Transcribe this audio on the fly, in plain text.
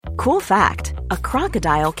Cool fact, a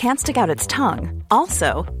crocodile can't stick out its tongue.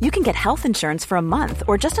 Also, you can get health insurance for a month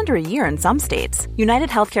or just under a year in some states. United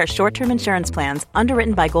Healthcare short-term insurance plans,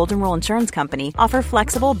 underwritten by Golden Rule Insurance Company, offer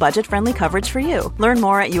flexible, budget-friendly coverage for you. Learn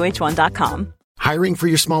more at uh1.com. Hiring for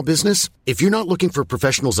your small business? If you're not looking for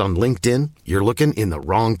professionals on LinkedIn, you're looking in the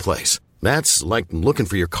wrong place. That's like looking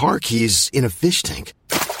for your car keys in a fish tank.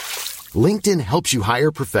 LinkedIn helps you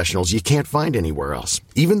hire professionals you can't find anywhere else,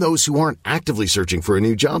 even those who aren't actively searching for a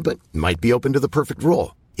new job but might be open to the perfect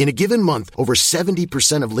role. In a given month, over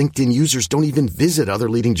 70% of LinkedIn users don't even visit other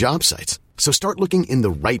leading job sites. So start looking in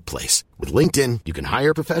the right place. With LinkedIn, you can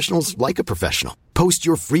hire professionals like a professional. Post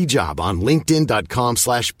your free job on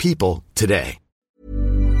linkedin.com/people today.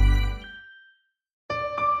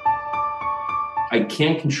 I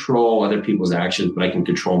can't control other people's actions, but I can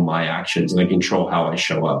control my actions, and I control how I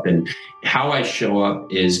show up. And how I show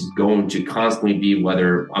up is going to constantly be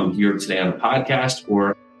whether I'm here today on a podcast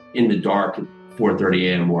or in the dark at 4:30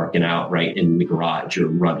 a.m. working out right in the garage or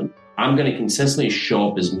running. I'm going to consistently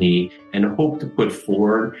show up as me and hope to put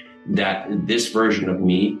forward that this version of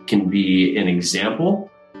me can be an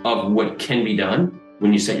example of what can be done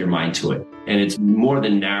when you set your mind to it. And it's more the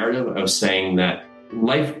narrative of saying that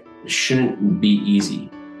life shouldn't be easy,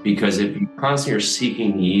 because if you constantly are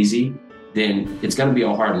seeking the easy, then it's going to be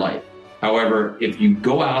a hard life. However, if you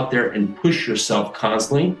go out there and push yourself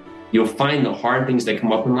constantly, you'll find the hard things that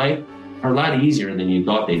come up in life are a lot easier than you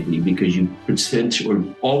thought they'd be, because you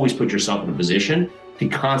always put yourself in a position to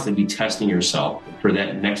constantly be testing yourself for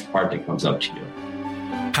that next part that comes up to you.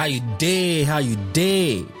 How you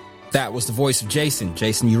day? That was the voice of Jason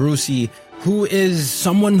Yarusi, who is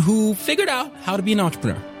someone who figured out how to be an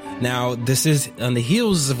entrepreneur. Now, this is on the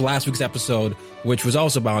heels of last week's episode, which was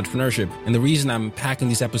also about entrepreneurship. And the reason I'm packing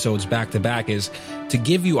these episodes back to back is to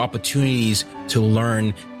give you opportunities to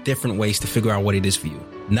learn different ways to figure out what it is for you.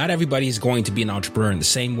 Not everybody is going to be an entrepreneur in the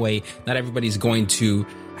same way. Not everybody is going to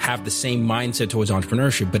have the same mindset towards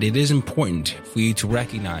entrepreneurship, but it is important for you to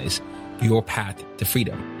recognize your path to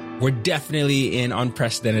freedom. We're definitely in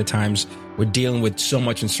unprecedented times. We're dealing with so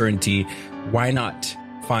much uncertainty. Why not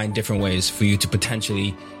find different ways for you to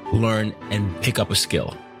potentially learn and pick up a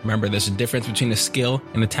skill? Remember, there's a difference between a skill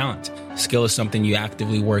and a talent. Skill is something you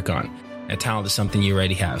actively work on. A talent is something you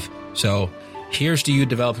already have. So here's to you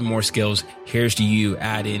developing more skills. Here's to you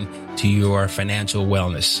adding to your financial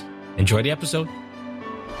wellness. Enjoy the episode.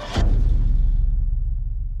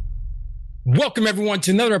 Welcome, everyone,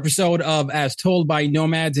 to another episode of As Told by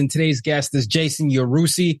Nomads. And today's guest is Jason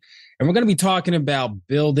Yarusi. And we're going to be talking about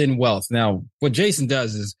building wealth. Now, what Jason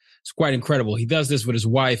does is it's quite incredible. He does this with his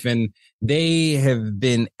wife, and they have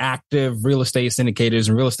been active real estate syndicators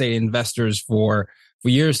and real estate investors for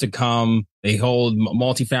years to come. They hold a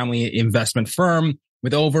multifamily investment firm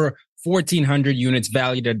with over 1,400 units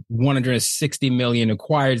valued at $160 million,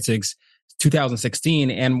 acquired since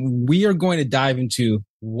 2016. And we are going to dive into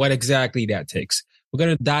what exactly that takes. We're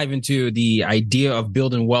going to dive into the idea of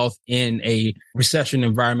building wealth in a recession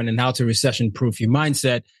environment and how to recession-proof your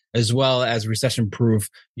mindset, as well as recession-proof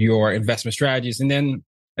your investment strategies. And then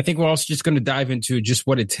I think we're also just going to dive into just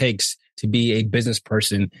what it takes to be a business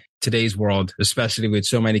person in today's world, especially with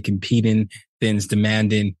so many competing things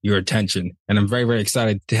demanding your attention. And I'm very, very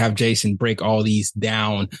excited to have Jason break all these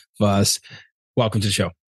down for us. Welcome to the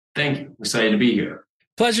show. Thank you. Excited to be here.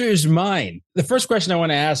 Pleasure is mine. The first question I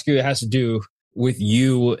want to ask you has to do with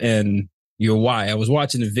you and your why. I was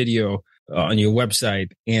watching the video on your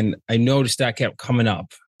website, and I noticed that kept coming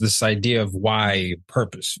up. This idea of why,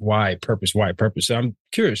 purpose. So I'm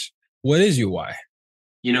curious, what is your why?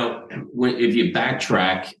 You know, if you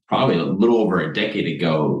backtrack probably a little over a decade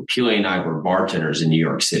ago, Peely and I were bartenders in New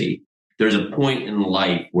York City. There's a point in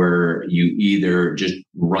life where you either just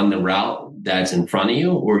run the route that's in front of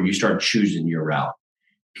you or you start choosing your route.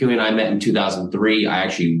 Peely and I met in 2003. I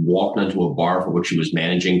actually walked into a bar for which she was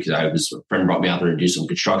managing because a friend brought me out there to do some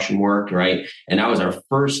construction work, right? And that was our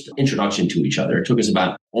first introduction to each other. It took us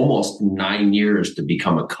about almost 9 years to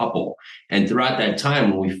become a couple. And throughout that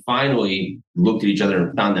time, when we finally looked at each other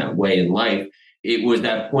and found that way in life, it was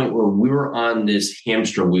that point where we were on this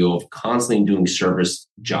hamster wheel of constantly doing service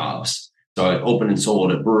jobs. So I opened and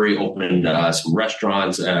sold a brewery, opened some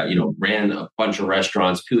restaurants, ran a bunch of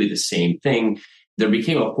restaurants, Peely the same thing. There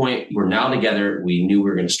became a point where now together, we knew we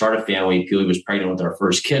were going to start a family. Peely was pregnant with our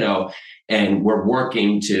first kiddo, and we're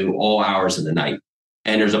working to all hours of the night.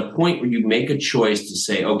 And there's a point where you make a choice to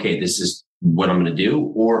say, okay, this is what I'm going to do,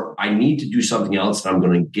 or I need to do something else, and I'm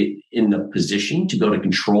going to get in the position to be able to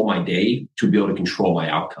control my day, to be able to control my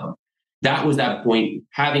outcome. That was that point,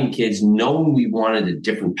 having kids, knowing we wanted a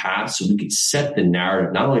different path so we could set the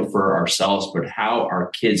narrative, not only for ourselves, but how our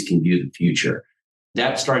kids can view the future.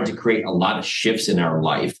 That started to create a lot of shifts in our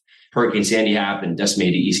life. Hurricane Sandy happened,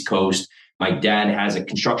 decimated the East Coast. My dad has a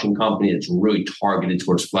construction company that's really targeted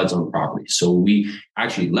towards flood zone properties. So we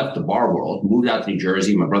actually left the bar world, moved out to New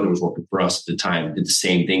Jersey. My brother was working for us at the time, did the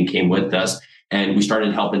same thing, came with us. And we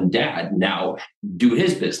started helping dad now do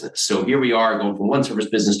his business. So here we are going from one service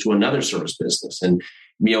business to another service business. And,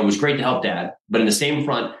 it was great to help dad. But in the same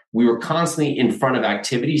front, we were constantly in front of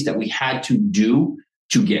activities that we had to do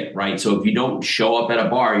to get, right? So if you don't show up at a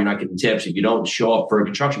bar, you're not getting tips. If you don't show up for a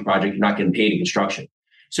construction project, you're not getting paid in construction.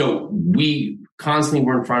 So we constantly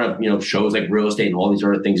were in front of, shows like real estate and all these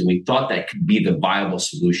other things. And we thought that could be the viable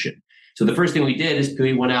solution. So the first thing we did is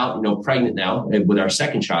we went out, pregnant now with our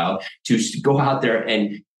second child, to go out there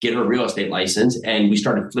and get a real estate license. And we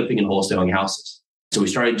started flipping and wholesaling houses. So we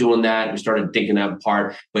started doing that. We started thinking that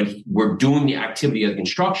apart, but we're doing the activity of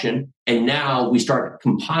construction. And now we start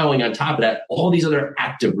compiling on top of that all these other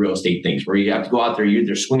active real estate things where you have to go out there, you're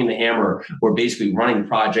either swinging the hammer or basically running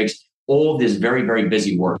projects, all of this very, very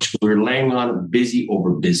busy work. So we were laying on busy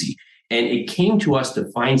over busy. And it came to us to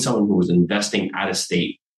find someone who was investing out of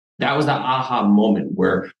state. That was the aha moment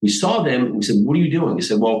where we saw them and we said, what are you doing? They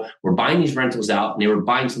said, well, we're buying these rentals out. And they were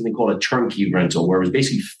buying something called a turnkey rental, where it was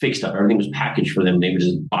basically fixed up. Everything was packaged for them. They would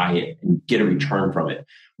just buy it and get a return from it.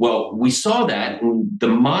 Well, we saw that, and the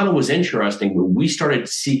model was interesting, but we started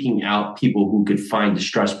seeking out people who could find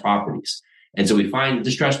distressed properties. And so we find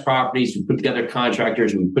distressed properties, we put together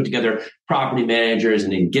contractors, we put together property managers,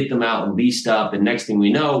 and then get them out and leased up. And next thing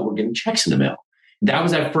we know, we're getting checks in the mail. That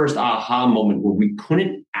was that first aha moment where we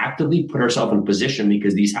couldn't actively put ourselves in a position,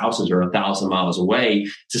 because these houses are 1,000 miles away,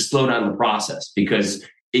 to slow down the process, because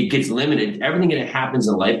it gets limited. Everything that happens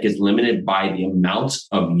in life gets limited by the amounts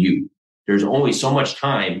of you. There's only so much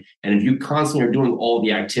time. And if you constantly are doing all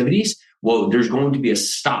the activities, well, there's going to be a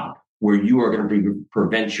stop where you are going to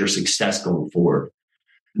prevent your success going forward.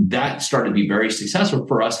 That started to be very successful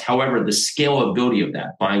for us. However, the scalability of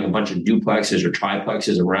that, buying a bunch of duplexes or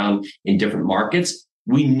triplexes around in different markets,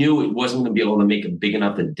 we knew it wasn't going to be able to make a big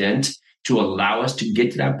enough a dent to allow us to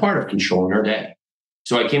get to that part of controlling our day.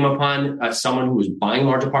 So I came upon someone who was buying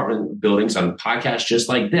large apartment buildings on a podcast just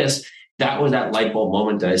like this. That was that light bulb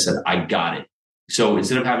moment that I said, I got it. So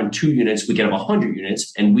instead of having 2 units, we could have 100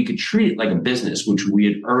 units, and we could treat it like a business, which we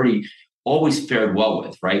had already always fared well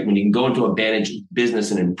with, right? When you can go into a managed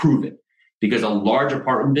business and improve it, because a large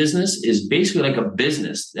apartment business is basically like a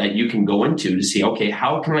business that you can go into to see, okay,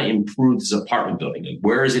 how can I improve this apartment building? Like,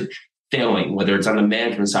 where is it failing, whether it's on the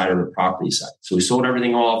management side or the property side? So we sold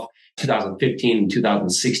everything off 2015 and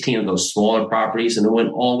 2016 of those smaller properties, and then went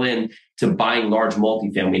all in to buying large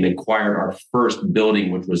multifamily and acquired our first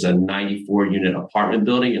building, which was a 94-unit apartment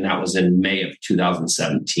building. And that was in May of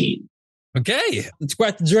 2017. Okay. It's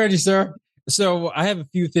quite the journey, sir. So I have a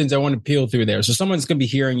few things I want to peel through there. So someone's going to be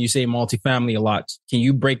hearing you say multifamily a lot. Can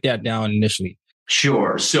you break that down initially?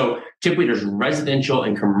 Sure. So typically there's residential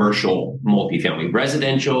and commercial multifamily.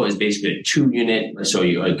 Residential is basically a 2-unit. So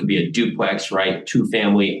it could be a duplex, right?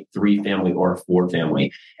 2-family, 3-family, or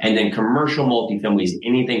 4-family. And then commercial multifamily is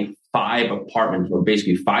anything 5 apartments, or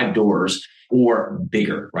basically 5 doors or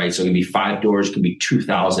bigger, right? So it could be 5 doors, could be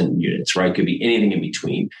 2,000 units, right? Could be anything in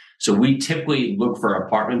between. So we typically look for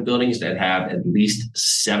apartment buildings that have at least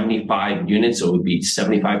 75 units. So it would be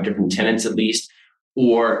 75 different tenants at least,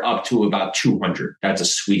 or up to about 200. That's a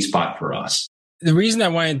sweet spot for us. The reason I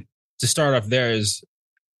wanted to start off there is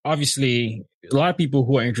obviously a lot of people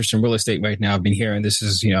who are interested in real estate right now have been hearing this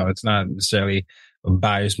is, it's not necessarily a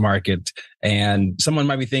buyer's market. And someone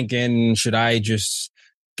might be thinking, should I just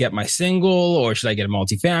get my single or should I get a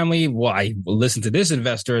multifamily? Well, I listen to this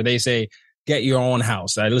investor. They say, get your own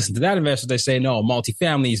house. I listen to that investor. They say, no,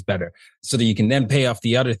 multifamily is better so that you can then pay off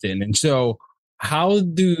the other thing. And so how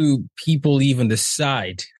do people even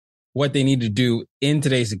decide what they need to do in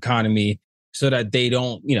today's economy so that they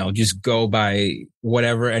don't, just go by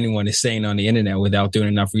whatever anyone is saying on the internet without doing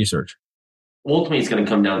enough research? Ultimately, it's going to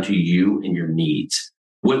come down to you and your needs.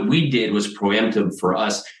 What we did was preemptive for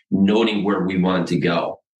us, noting where we wanted to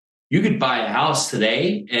go. You could buy a house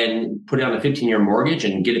today and put it on a 15-year mortgage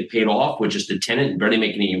and get it paid off with just a tenant and barely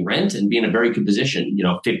making any rent and be in a very good position,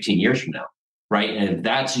 15 years from now, right? And if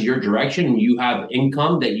that's your direction and you have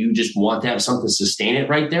income that you just want to have something to sustain it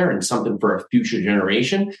right there and something for a future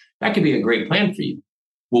generation, that could be a great plan for you.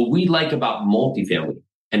 What we like about multifamily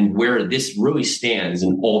and where this really stands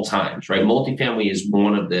in all times, right? Multifamily is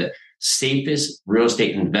one of the safest real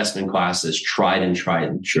estate investment classes, tried and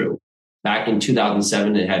true. Back in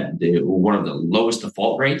 2007, it had one of the lowest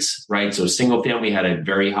default rates, right? So single family had a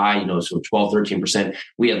very high, so 12, 13%.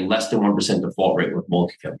 We had less than 1% default rate with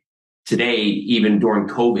multifamily. Today, even during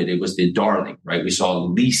COVID, it was the darling, right? We saw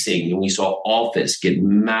leasing and we saw office get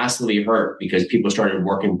massively hurt because people started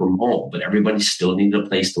working from home, but everybody still needed a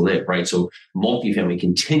place to live, right? So multifamily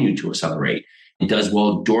continued to accelerate. It does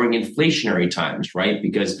well during inflationary times, right?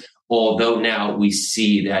 Because although now we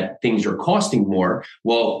see that things are costing more,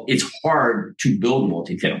 well, it's hard to build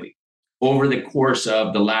multifamily. Over the course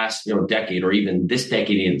of the last decade, or even this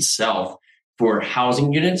decade in itself, for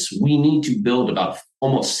housing units, we need to build about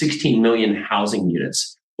almost 16 million housing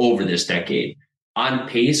units over this decade. On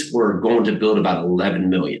pace, we're going to build about 11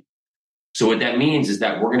 million. So what that means is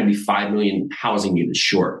that we're going to be 5 million housing units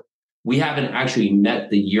short. We haven't actually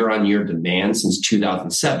met the year-on-year demand since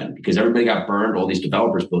 2007 because everybody got burned, all these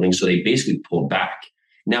developers building, so they basically pulled back.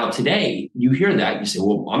 Now today, you hear that, you say,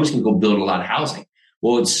 well, I'm just going to go build a lot of housing.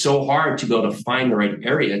 Well, it's so hard to be able to find the right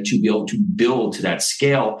area to be able to build to that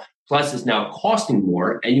scale. Plus, it's now costing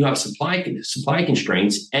more, and you have supply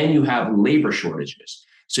constraints, and you have labor shortages.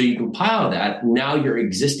 So you compile that. Now your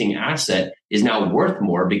existing asset is now worth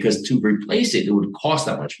more because to replace it, it would cost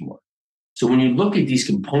that much more. So when you look at these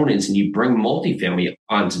components and you bring multifamily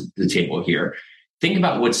onto the table here, think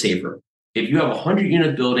about what's safer. If you have a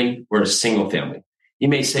 100-unit building or a single family, you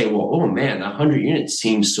may say, well, oh man, 100 units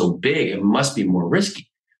seems so big. It must be more risky.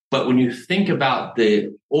 But when you think about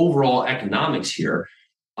the overall economics here,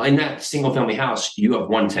 in that single family house, you have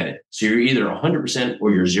one tenant. So you're either 100%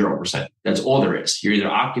 or you're 0%. That's all there is. You're either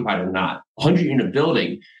occupied or not. 100-unit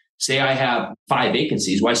building, say I have 5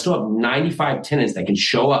 vacancies. Well, I still have 95 tenants that can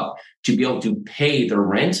show up to be able to pay the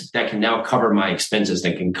rent that can now cover my expenses,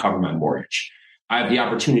 that can cover my mortgage. I have the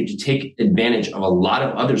opportunity to take advantage of a lot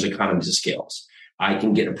of others' economies of scales. I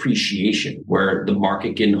can get appreciation where the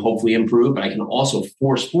market can hopefully improve, but I can also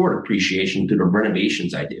force forward appreciation through the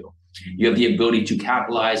renovations I do. You have the ability to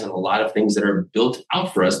capitalize on a lot of things that are built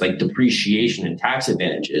out for us, like depreciation and tax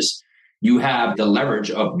advantages. You have the leverage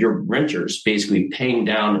of your renters basically paying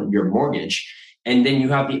down your mortgage. And then you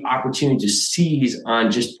have the opportunity to seize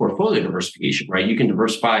on just portfolio diversification, right? You can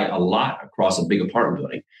diversify a lot across a big apartment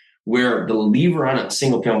building where the lever on a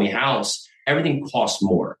single family house, everything costs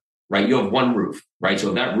more, right? You have one roof, right? So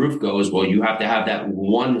if that roof goes, well, you have to have that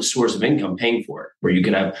one source of income paying for it, where you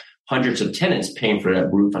could have hundreds of tenants paying for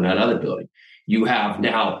that roof on that other building. You have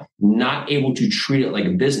now not able to treat it like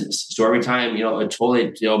a business. So every time, a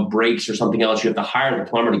toilet, breaks or something else, you have to hire the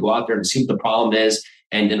plumber to go out there and see what the problem is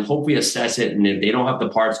and then hopefully assess it. And if they don't have the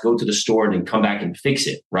parts, go to the store and then come back and fix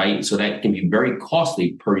it, right? So that can be very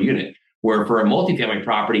costly per unit. Where for a multifamily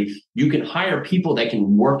property, you can hire people that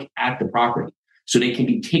can work at the property. So they can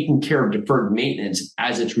be taking care of deferred maintenance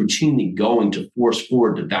as it's routinely going to force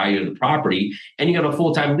forward the value of the property. And you have a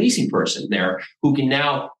full-time leasing person there who can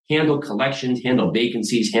now handle collections, handle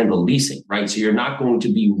vacancies, handle leasing, right? So you're not going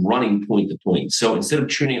to be running point to point. So instead of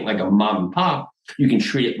treating it like a mom and pop, you can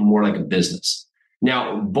treat it more like a business.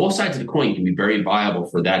 Now, both sides of the coin can be very viable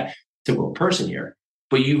for that typical person here,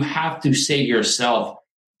 but you have to say to yourself,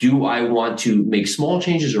 do I want to make small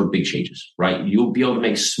changes or big changes, right? You'll be able to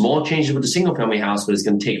make small changes with a single family house, but it's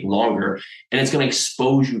going to take longer and it's going to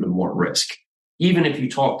expose you to more risk. Even if you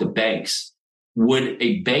talk to banks, would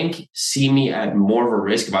a bank see me at more of a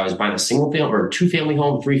risk if I was buying a single family or a 2-family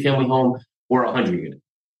home, 3-family home, or a 100-unit?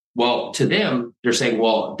 Well, to them, they're saying,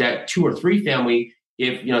 well, that 2 or 3 family,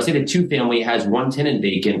 if, say the 2-family has one tenant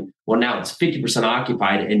vacant, well, now it's 50%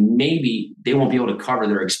 occupied and maybe they won't be able to cover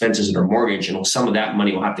their expenses of their mortgage. And some of that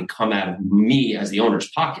money will have to come out of me as the owner's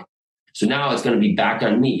pocket. So now it's going to be back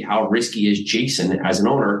on me. How risky is Jason as an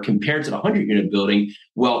owner compared to the 100-unit building?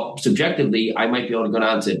 Well, subjectively, I might be able to go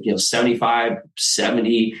down to 75,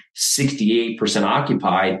 70, 68%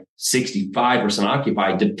 occupied, 65%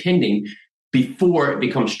 occupied, depending, before it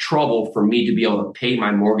becomes trouble for me to be able to pay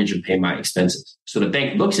my mortgage and pay my expenses. So the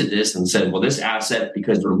bank looks at this and says, well, this asset,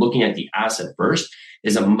 because they're looking at the asset first,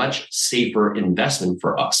 is a much safer investment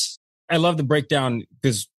for us. I love the breakdown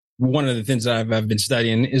because one of the things that I've been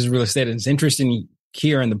studying is real estate. And it's interesting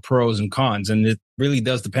hearing the pros and cons. And it really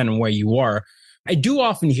does depend on where you are. I do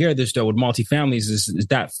often hear this, though, with multifamilies is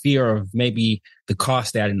that fear of maybe the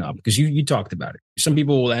cost adding up, because you talked about it. Some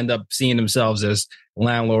people will end up seeing themselves as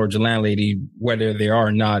landlords or landlady, whether they are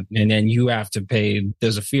or not. And then you have to pay.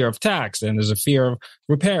 There's a fear of tax and there's a fear of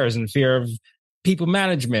repairs and fear of people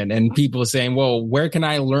management and people saying, well, where can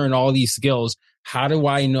I learn all these skills? How do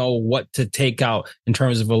I know what to take out in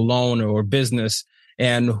terms of a loan or business?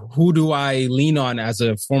 And who do I lean on as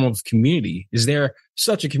a form of community? Is there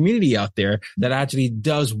such a community out there that actually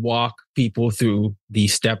does walk people through the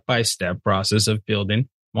step-by-step process of building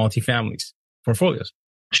multifamilies portfolios.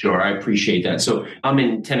 Sure, I appreciate that. So I'm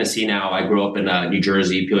in Tennessee now. I grew up in New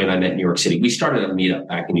Jersey. Peely and I met in New York City. We started a meetup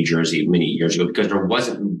back in New Jersey many years ago because there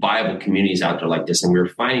wasn't viable communities out there like this. And we were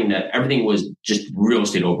finding that everything was just real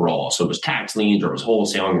estate overall. So it was tax liens, or it was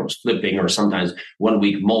wholesaling, or it was flipping, or sometimes one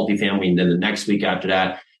week multifamily, and then the next week after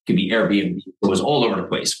that could be Airbnb. It was all over the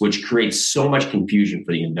place, which creates so much confusion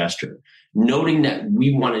for the investor. Noting that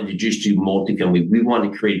we wanted to just do multifamily, we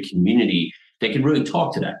wanted to create a community that could really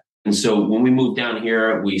talk to that. And so when we moved down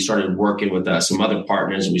here, we started working with some other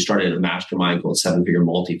partners, and we started a mastermind called Seven Figure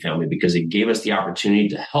Multifamily because it gave us the opportunity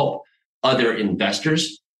to help other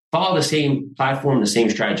investors follow the same platform, the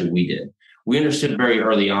same strategy we did. We understood very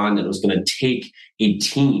early on that it was going to take a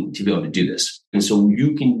team to be able to do this. And so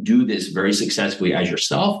you can do this very successfully as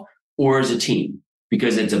yourself or as a team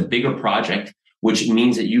because it's a bigger project, which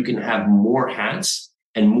means that you can have more hats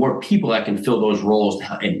and more people that can fill those roles,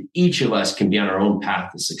 and each of us can be on our own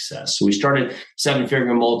path to success. So we started Seven Figure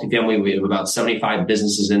Multifamily. We have about 75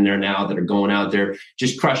 businesses in there now that are going out there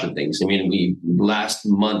just crushing things. I mean, last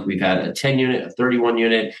month we've had a 10 unit, a 31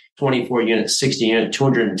 unit, 24 unit, 60 unit,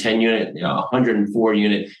 210 unit, 104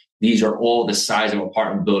 unit. These are all the size of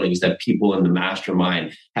apartment buildings that people in the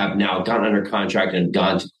mastermind have now gone under contract and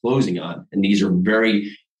gone to closing on. And these are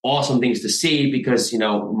very awesome things to see because,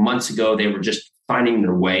 months ago they were just finding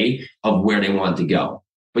their way of where they want to go.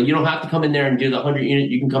 But you don't have to come in there and do the 100 unit.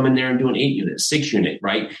 You can come in there and do an 8 unit, 6 unit,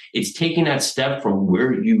 right? It's taking that step from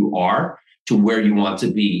where you are to where you want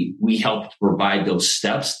to be. We help to provide those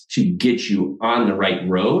steps to get you on the right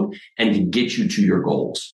road and to get you to your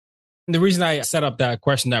goals. The reason I set up that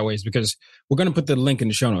question that way is because we're going to put the link in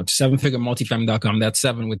the show notes, sevenfiguremultifamily.com. That's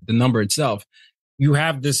 7 with the number itself. You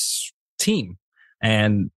have this team,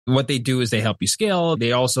 and what they do is they help you scale.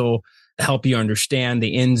 They also help you understand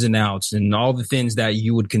the ins and outs and all the things that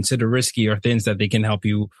you would consider risky or things that they can help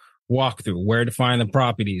you walk through, where to find the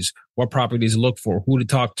properties, what properties to look for, who to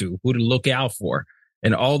talk to, who to look out for,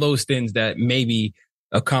 and all those things that maybe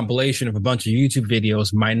a compilation of a bunch of YouTube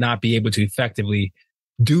videos might not be able to effectively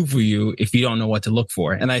do for you if you don't know what to look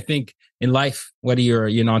for. And I think in life, whether you're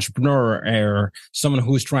an entrepreneur or someone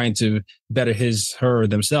who's trying to better his, her,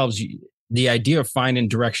 themselves, the idea of finding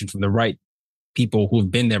direction from the right people who've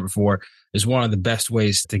been there before is one of the best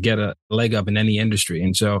ways to get a leg up in any industry.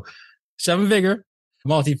 And so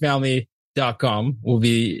sevenfiguremultifamily.com will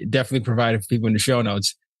be definitely provided for people in the show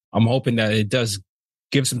notes. I'm hoping that it does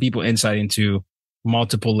give some people insight into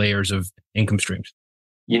multiple layers of income streams.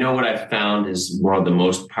 You know what I've found is one of the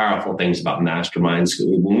most powerful things about masterminds.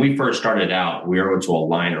 When we first started out, we were able to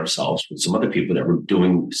align ourselves with some other people that were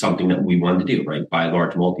doing something that we wanted to do, right? Buy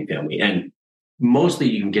large multifamily. And mostly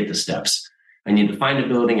you can get the steps. I need to find a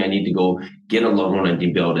building. I need to go get a loan. I need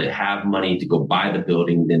to be able to have money to go buy the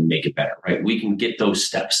building, then make it better, right? We can get those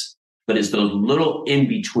steps, but it's those little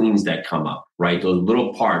in-betweens that come up, right? Those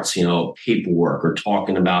little parts, paperwork or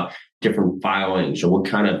talking about different filings or what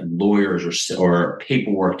kind of lawyers or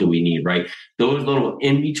paperwork do we need, right? Those little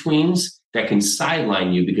in-betweens that can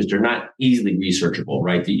sideline you because they're not easily researchable,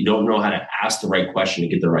 right? That you don't know how to ask the right question to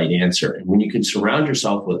get the right answer. And when you can surround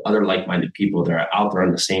yourself with other like-minded people that are out there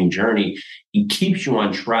on the same journey, it keeps you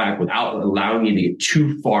on track without allowing you to get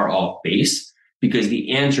too far off base because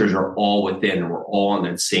the answers are all within and we're all on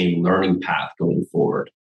that same learning path going forward.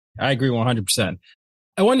 I agree 100%.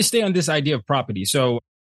 I want to stay on this idea of property. So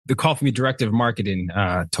the Call For Me director of marketing,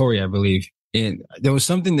 Tori, I believe, and there was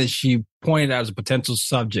something that she pointed out as a potential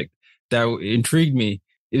subject that intrigued me.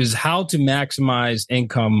 It was how to maximize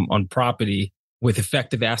income on property with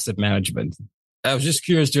effective asset management. I was just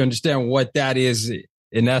curious to understand what that is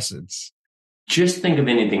in essence. Just think of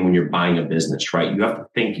anything when you're buying a business, right? You have to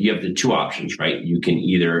think, you have the two options, right? You can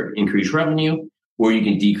either increase revenue or you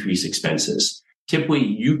can decrease expenses. Typically,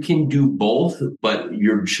 you can do both, but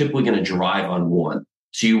you're typically going to drive on one.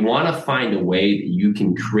 So you want to find a way that you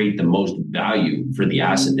can create the most value for the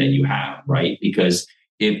asset that you have, right? Because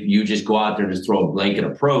if you just go out there and just throw a blanket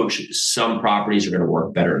approach, some properties are going to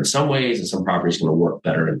work better in some ways and some properties are going to work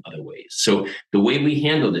better in other ways. So the way we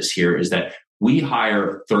handle this here is that we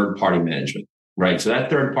hire third-party management, right? So that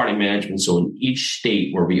third-party management, so in each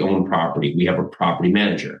state where we own property, we have a property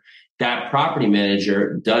manager. That property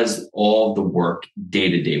manager does all the work,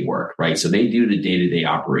 day-to-day work, right? So they do the day-to-day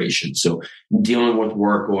operations. So dealing with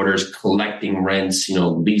work orders, collecting rents,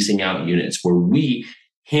 leasing out units, where we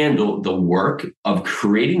handle the work of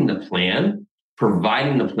creating the plan,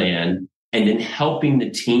 providing the plan, and then helping the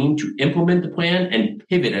team to implement the plan and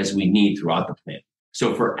pivot as we need throughout the plan.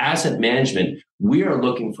 So for asset management, we are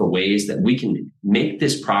looking for ways that we can make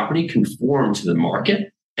this property conform to the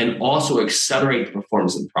market and also accelerate the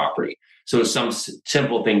performance of the property. So some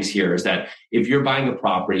simple things here is that if you're buying a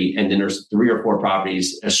property and then there's 3 or 4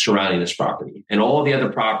 properties surrounding this property, and all the other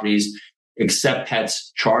properties except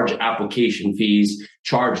pets charge application fees,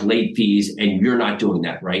 charge late fees, and you're not doing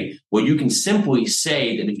that, right? Well, you can simply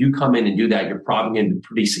say that if you come in and do that, you're probably going to be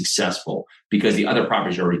pretty successful because the other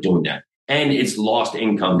properties are already doing that. And it's lost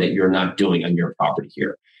income that you're not doing on your property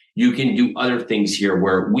here. You can do other things here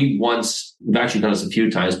where we've actually done this a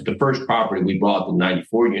few times, but the first property we bought, the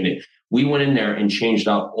 94 unit, we went in there and changed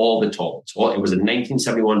out all the toilets. It was a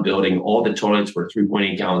 1971 building. All the toilets were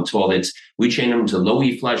 3.8 gallon toilets. We changed them to low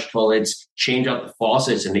E-flush toilets, changed out the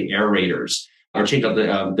faucets and the aerators, or changed out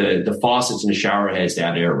the faucets and the shower heads to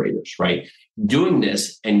add aerators, right? Doing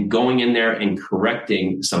this and going in there and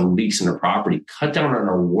correcting some leaks in the property cut down on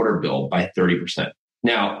our water bill by 30%.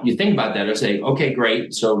 Now, you think about that and say, okay,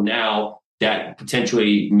 great. So now that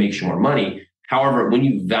potentially makes you more money. However, when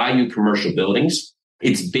you value commercial buildings,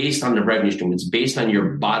 it's based on the revenue stream. It's based on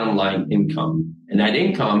your bottom line income. And that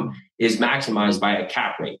income is maximized by a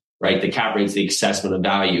cap rate, right? The cap rate is the assessment of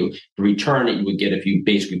value, the return that you would get if you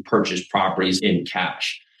basically purchase properties in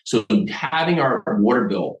cash. So having our water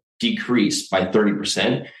bill decrease by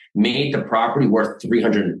 30% made the property worth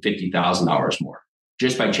 $350,000 more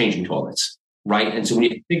just by changing toilets, right? And so when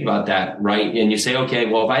you think about that, right, and you say, okay,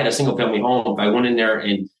 well, if I had a single family home, if I went in there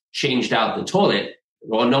and changed out the toilet,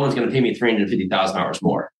 well, no one's going to pay me $350,000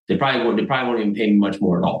 more. They probably won't even pay me much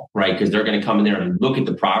more at all, right? Because they're going to come in there and look at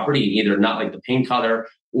the property and either not like the paint color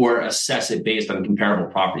or assess it based on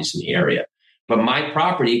comparable properties in the area. But my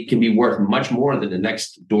property can be worth much more than the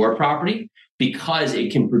next door property because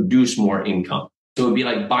it can produce more income. So it'd be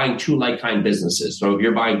like buying 2 like-kind businesses. So if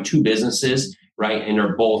you're buying 2 businesses, right, and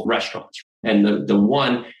they're both restaurants, and the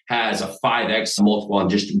one has a 5x multiple on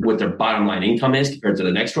just what their bottom line income is compared to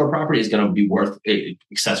the next door property is going to be worth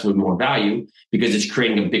excessively more value because it's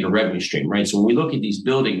creating a bigger revenue stream, right? So when we look at these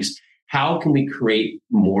buildings, how can we create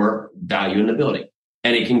more value in the building?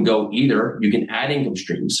 And it can go either, you can add income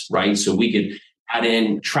streams, right? So we could add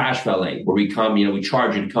in trash valet where we come, we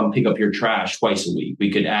charge you to come pick up your trash twice a week.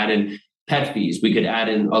 We could add in pet fees. We could add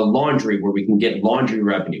in a laundry where we can get laundry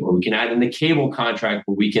revenue, or we can add in the cable contract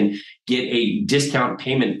where we can get a discount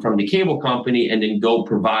payment from the cable company and then go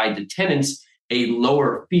provide the tenants a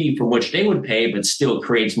lower fee from which they would pay, but still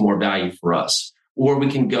creates more value for us. Or we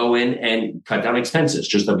can go in and cut down expenses,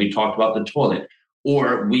 just like we talked about the toilet.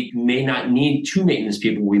 Or we may not need 2 maintenance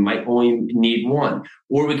people. We might only need 1.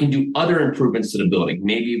 Or we can do other improvements to the building.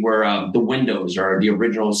 Maybe where the windows are the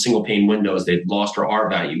original single pane windows, they've lost their R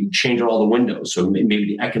value. Change all the windows. So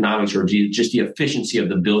maybe the economics or just the efficiency of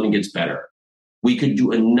the building gets better. We could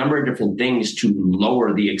do a number of different things to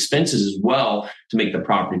lower the expenses as well to make the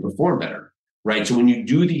property perform better, right? So when you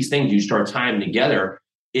do these things, you start tying them together.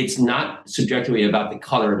 It's not subjectively about the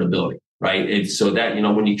color of the building. Right. It's so that,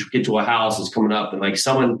 when you get to a house, it's coming up and like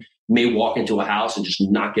someone may walk into a house and just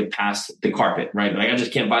not get past the carpet. Right. Like I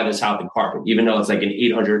just can't buy this house with carpet, even though it's like an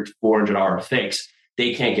 $800 to $400 fix.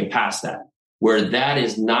 They can't get past that, where that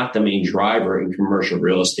is not the main driver in commercial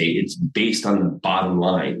real estate. It's based on the bottom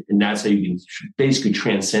line. And that's how you can basically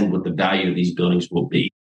transcend what the value of these buildings will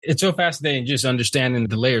be. It's so fascinating just understanding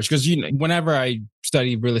the layers because, whenever I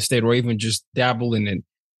study real estate or even just dabble in it,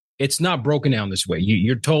 it's not broken down this way.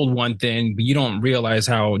 You're told one thing, but you don't realize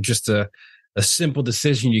how just a simple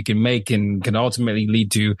decision you can make and can ultimately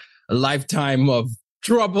lead to a lifetime of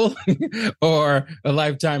trouble or a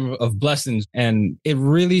lifetime of blessings. And it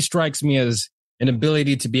really strikes me as an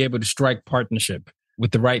ability to be able to strike partnership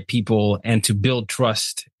with the right people and to build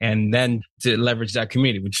trust and then to leverage that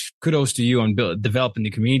community, which kudos to you on developing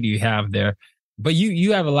the community you have there. But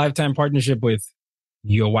you have a lifetime partnership with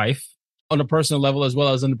your wife on a personal level as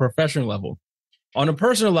well as on the professional level. On a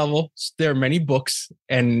personal level, there are many books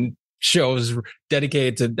and shows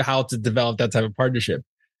dedicated to how to develop that type of partnership.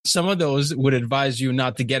 Some of those would advise you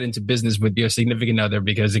not to get into business with your significant other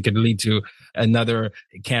because it could lead to another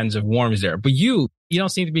cans of worms there. But you don't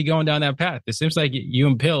seem to be going down that path. It seems like you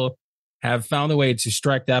and Pill have found a way to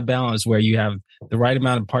strike that balance where you have the right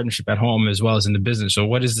amount of partnership at home as well as in the business. So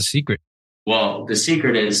what is the secret? Well, the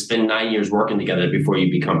secret is spend 9 years working together before you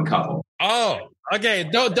become a couple. Oh, okay.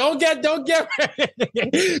 Don't get.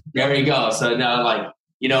 There you go. So now,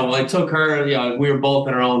 it took her, we were both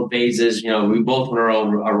in our own phases. We both were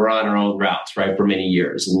on our own routes, right, for many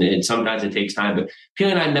years. And sometimes it takes time, but Peel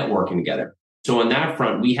and I met working together. So on that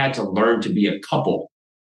front, we had to learn to be a couple.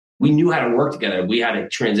 We knew how to work together. We had to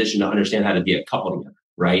transition to understand how to be a couple together.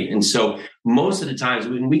 right? And so most of the times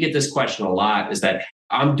when we get this question a lot is that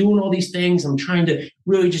I'm doing all these things. I'm trying to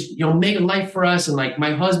really just, make a life for us. And like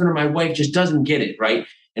my husband or my wife just doesn't get it, right?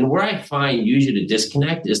 And where I find usually the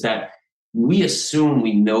disconnect is that we assume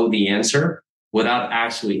we know the answer without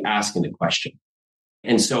actually asking the question.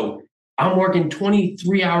 And so I'm working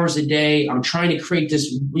 23 hours a day. I'm trying to create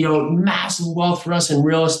this, massive wealth for us in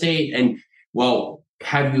real estate. And well,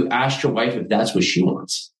 have you asked your wife if that's what she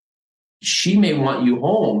wants? She may want you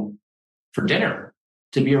home for dinner,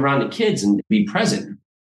 to be around the kids and be present.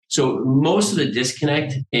 So most of the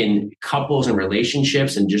disconnect in couples and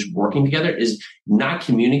relationships and just working together is not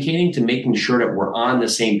communicating to making sure that we're on the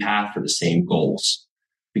same path for the same goals.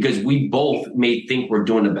 Because we both may think we're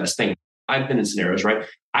doing the best thing. I've been in scenarios, right?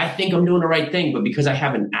 I think I'm doing the right thing, but because I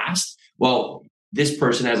haven't asked, well, this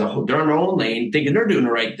person they're in their own lane thinking they're doing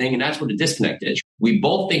the right thing. And that's what the disconnect is. We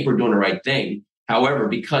both think we're doing the right thing. However,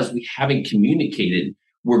 because we haven't communicated,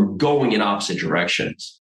 we're going in opposite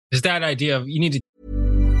directions. It's that idea of you need to.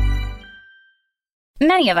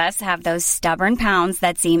 Many of us have those stubborn pounds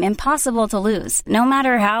that seem impossible to lose, no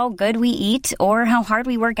matter how good we eat or how hard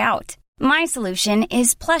we work out. My solution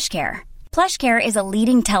is PlushCare. PlushCare is a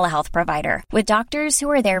leading telehealth provider with doctors who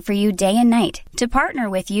are there for you day and night to partner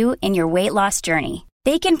with you in your weight loss journey.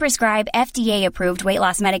 They can prescribe FDA-approved weight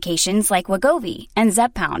loss medications like Wegovy and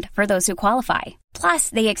Zepbound for those who qualify. Plus,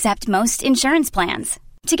 they accept most insurance plans.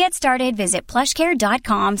 To get started, visit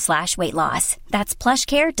plushcare.com/weightloss. That's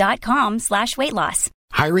plushcare.com/weightloss.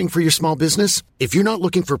 Hiring for your small business? If you're not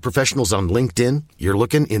looking for professionals on LinkedIn, you're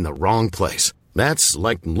looking in the wrong place. That's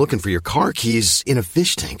like looking for your car keys in a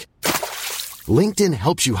fish tank. LinkedIn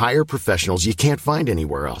helps you hire professionals you can't find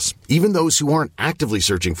anywhere else, even those who aren't actively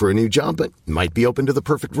searching for a new job but might be open to the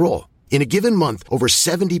perfect role. In a given month, over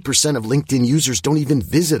 70% of LinkedIn users don't even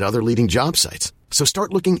visit other leading job sites. So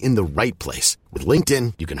start looking in the right place. With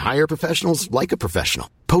LinkedIn, you can hire professionals like a professional.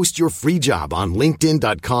 Post your free job on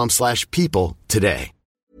linkedin.com/people today.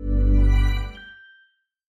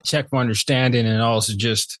 Check for understanding and also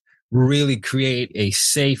just really create a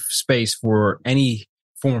safe space for any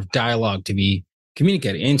form of dialogue to be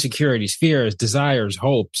communicated. Insecurities, fears, desires,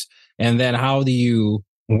 hopes. And then how do you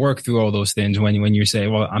work through all those things when you say,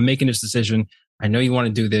 well, I'm making this decision. I know you want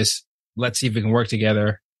to do this. Let's see if we can work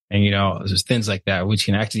together. And, there's things like that, which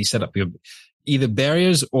can actually set up either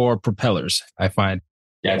barriers or propellers, I find.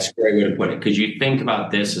 That's a great way to put it. Because you think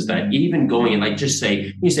about this is that even going in, like just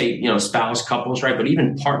say, spouse couples, right? But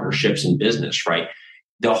even partnerships in business, right?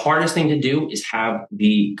 The hardest thing to do is have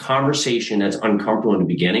the conversation that's uncomfortable in the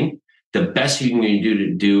beginning. The best you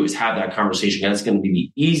can do is have that conversation. That's going to be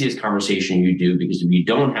the easiest conversation you do, because if you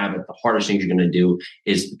don't have it, the hardest thing you're going to do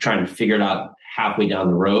is trying to figure it out halfway down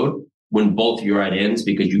the road when both of you are at ends,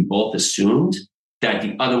 because you both assumed that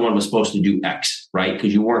the other one was supposed to do X, right?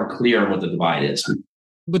 Because you weren't clear on what the divide is.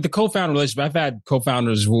 With the co-founder relationship, I've had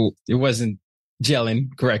co-founders who it wasn't gelling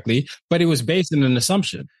correctly, but it was based on an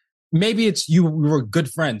assumption. Maybe it's you were good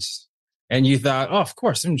friends and you thought, oh, of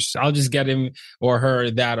course, I'll just get him or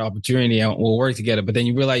her that opportunity and we'll work together. But then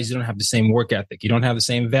you realize you don't have the same work ethic. You don't have the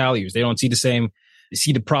same values. They don't see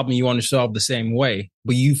the problem you want to solve the same way.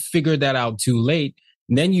 But you figured that out too late.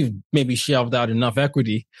 And then you've maybe shelved out enough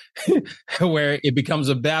equity where it becomes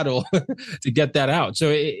a battle to get that out.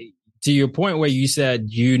 So to your point where you said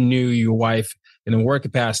you knew your wife in a work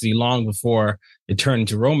capacity long before it turned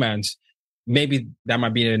into romance, maybe that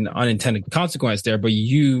might be an unintended consequence there, but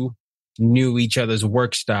you knew each other's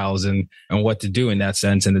work styles and what to do in that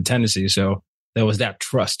sense and the tendency. So there was that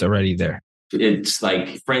trust already there. It's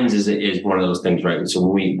like friends is one of those things, right? So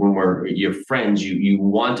when we're your friends, you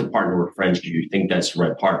want to partner with friends because you think that's the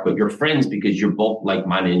right part, but you're friends because you're both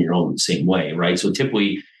like-minded in your own same way, right? So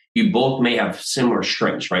typically you both may have similar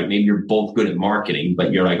strengths, right? Maybe you're both good at marketing,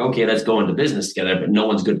 but you're like, okay, let's go into business together, but no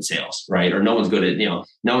one's good at sales, right? Or no one's good at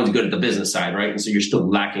the business side, right? And so you're still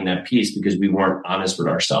lacking that piece because we weren't honest with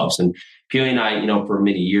ourselves. And Peely and I, for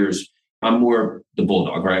many years, I'm more the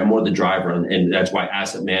bulldog, right? I'm more the driver. And that's why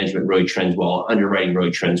asset management really trends well. Underwriting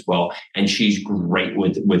really trends well. And she's great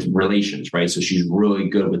with relations, right? So she's really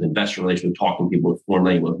good with investor relations, with talking to people, with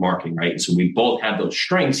formulating, with marketing, right? And so we both have those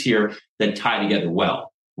strengths here that tie together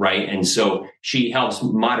well, right? And so she helps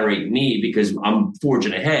moderate me because I'm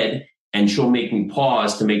forging ahead and she'll make me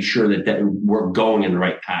pause to make sure that we're going in the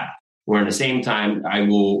right path. Where at the same time, I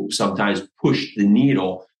will sometimes push the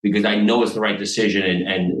needle because I know it's the right decision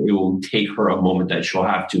and it will take her a moment that she'll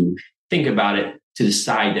have to think about it to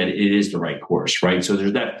decide that it is the right course, right? So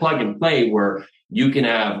there's that plug and play where you can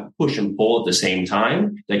have push and pull at the same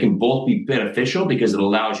time. They can both be beneficial because it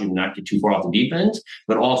allows you to not get too far off the deep end,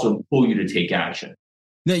 but also pull you to take action.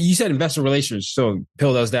 No, you said investor relations. So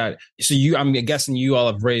Pill does that. So I'm guessing you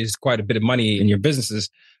all have raised quite a bit of money in your businesses.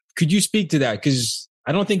 Could you speak to that? Because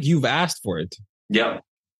I don't think you've asked for it. Yeah.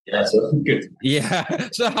 Yeah. So good. Yeah.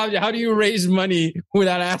 So how do you raise money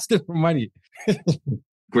without asking for money?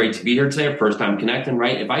 Great to be here today. First time connecting,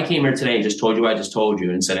 right? If I came here today and just told you I just told you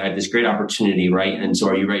and said I had this great opportunity, right? And so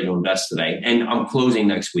are you ready to invest today? And I'm closing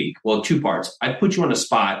next week. Well, two parts. I put you on a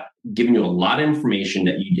spot, giving you a lot of information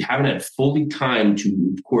that you haven't had fully time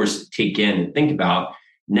to, of course, take in and think about.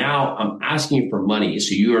 Now I'm asking you for money.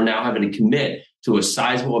 So you are now having to commit to a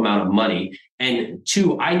sizable amount of money. And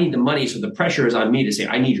two, I need the money. So the pressure is on me to say,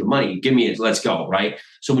 I need your money. Give me it. Let's go, right?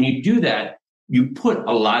 So when you do that, you put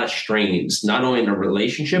a lot of strains, not only in a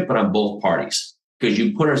relationship, but on both parties, because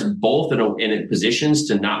you put us both in positions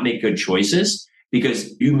to not make good choices,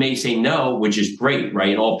 because you may say no, which is great,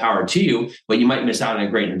 right? And all power to you, but you might miss out on a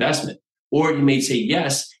great investment. Or you may say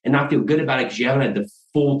yes and not feel good about it because you haven't had the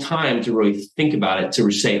full time to really think about it, to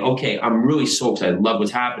say, okay, I'm really so excited. I love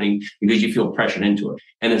what's happening, because you feel pressured into it.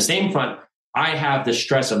 And the same front, I have the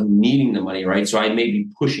stress of needing the money, right? So I may be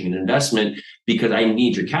pushing an investment because I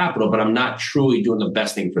need your capital, but I'm not truly doing the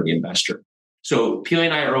best thing for the investor. So Pili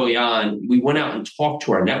and I early on, we went out and talked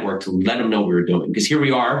to our network to let them know what we were doing. Because here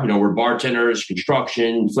we are, we're bartenders,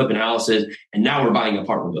 construction, flipping houses, and now we're buying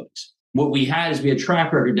apartment buildings. What we had is we had a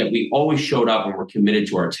track record that we always showed up and were committed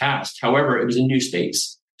to our task. However, it was a new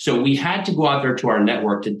space. So we had to go out there to our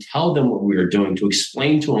network to tell them what we were doing, to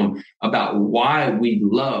explain to them about why we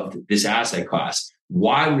loved this asset class,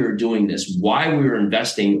 why we were doing this, why we were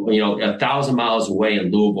investing, 1,000 miles away in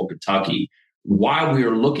Louisville, Kentucky, why we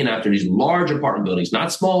were looking after these large apartment buildings,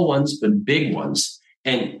 not small ones, but big ones,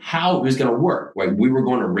 and how it was going to work. Right? We were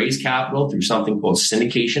going to raise capital through something called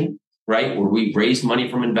syndication, right? Where we raised money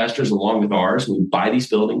from investors along with ours. We buy these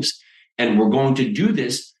buildings, and we're going to do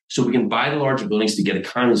this so we can buy the larger buildings to get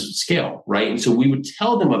economies of scale, right? And so we would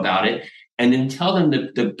tell them about it and then tell them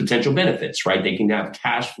the potential benefits, right? They can have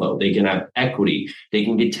cash flow, they can have equity, they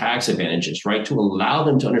can get tax advantages, right? To allow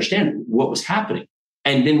them to understand what was happening.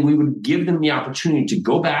 And then we would give them the opportunity to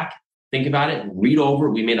go back, think about it, read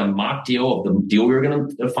over. We made a mock deal of the deal we were going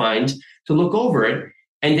to find, to look over it,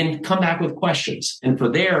 and then come back with questions. And for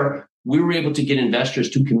there, we were able to get investors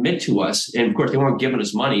to commit to us. And of course, they weren't giving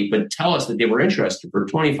us money, but tell us that they were interested for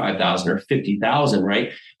 $25,000 or $50,000,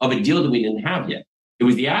 right? Of a deal that we didn't have yet. It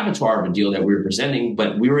was the avatar of a deal that we were presenting,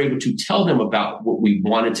 but we were able to tell them about what we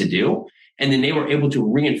wanted to do. And then they were able to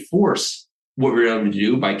reinforce what we were able to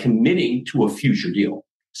do by committing to a future deal.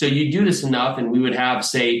 So you do this enough, and we would have,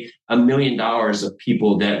 say, $1 million of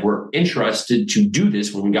people that were interested to do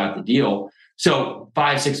this when we got the deal. So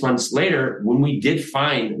 5-6 months later, when we did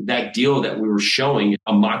find that deal that we were showing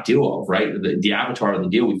a mock deal of, right, the avatar of the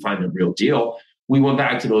deal, we find a real deal. We went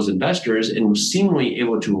back to those investors and were seemingly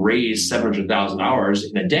able to raise $700,000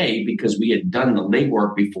 in a day, because we had done the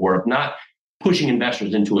legwork before of not pushing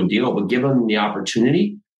investors into a deal, but giving them the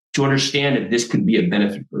opportunity to understand if this could be a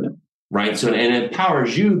benefit for them, right? So, and it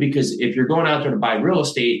empowers you, because if you're going out there to buy real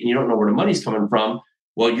estate and you don't know where the money's coming from,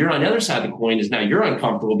 well, you're on the other side of the coin is now you're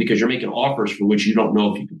uncomfortable because you're making offers for which you don't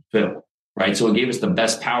know if you can fill, right? So it gave us the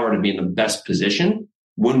best power to be in the best position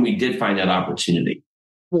when we did find that opportunity.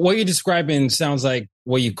 What you're describing sounds like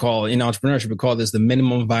what you call in entrepreneurship, we call this the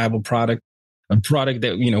minimum viable product, a product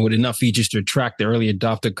that, with enough features to attract the early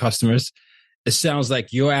adopter customers. It sounds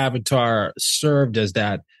like your avatar served as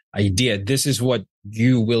that idea. This is what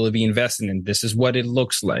you will be investing in. This is what it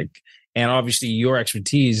looks like. And obviously your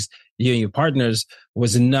expertise, you and your partners,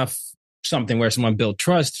 was enough something where someone built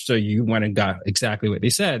trust. So you went and got exactly what they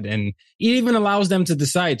said. And it even allows them to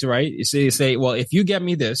decide, right? You say, well, if you get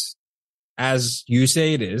me this, as you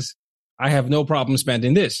say it is, I have no problem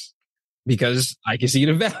spending this because I can see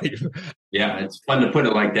the value. Yeah, it's fun to put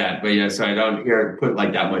it like that. But yeah, so I don't hear it put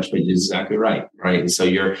like that much, but you're exactly right. And so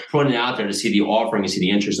you're putting it out there to see the offering, to see the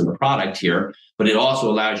interest in the product here, but it also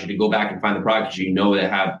allows you to go back and find the product because you know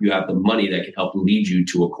that you have the money that can help lead you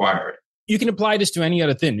to acquire it. You can apply this to any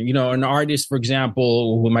other thing. An artist, for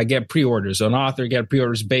example, who might get pre-orders, an author get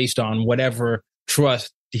pre-orders based on whatever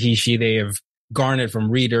trust they have garnered from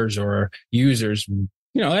readers or users.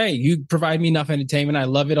 Hey, you provide me enough entertainment. I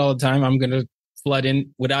love it all the time. I'm going to flood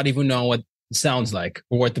in without even knowing what it sounds like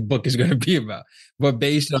or what the book is going to be about, but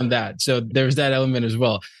based on that. So there's that element as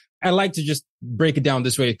well. I like to just break it down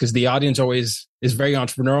this way because the audience always is very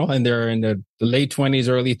entrepreneurial and they're in the late 20s,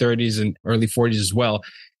 early 30s and early 40s as well.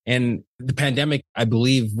 And the pandemic, I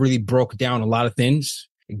believe, really broke down a lot of things.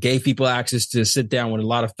 It gave people access to sit down with a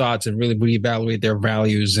lot of thoughts and really reevaluate their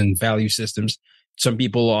values and value systems. Some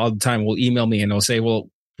people all the time will email me and they'll say, well,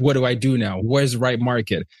 what do I do now? Where's the right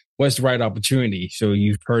market? what's the right opportunity. So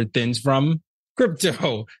you've heard things from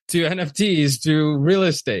crypto to NFTs to real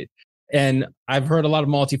estate. And I've heard a lot of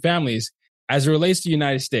multifamilies as it relates to the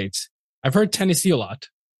United States. I've heard Tennessee a lot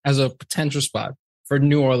as a potential spot for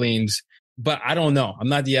New Orleans, but I don't know. I'm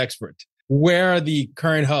not the expert. Where are the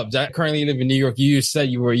current hubs? I currently live in New York. You said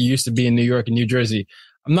you used to be in New York and New Jersey.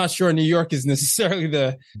 I'm not sure New York is necessarily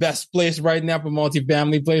the best place right now for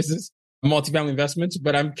multifamily investments,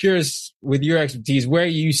 but I'm curious with your expertise, where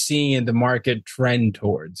are you seeing the market trend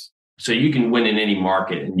towards? So you can win in any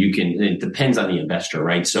market, and it depends on the investor,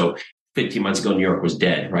 right? So 15 months ago, New York was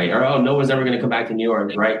dead, right? Or, no one's ever going to come back to New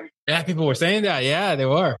York, right? Yeah, people were saying that. Yeah, they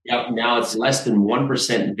were. Yep. Now it's less than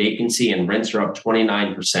 1% vacancy, and rents are up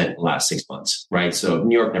 29% in the last 6 months, right? So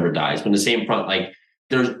New York never dies. But in the same front, like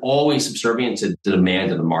there's always subservient to the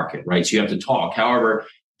demand of the market, right? So you have to talk. However,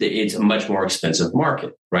 it's a much more expensive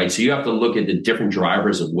market, right? So you have to look at the different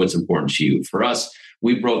drivers of what's important to you. For us,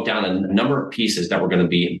 we broke down a number of pieces that were going to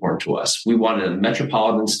be important to us. We wanted a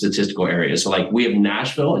metropolitan statistical area. So like we have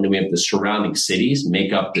Nashville, and then we have the surrounding cities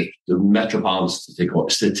make up the metropolitan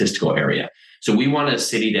statistical area. So we wanted a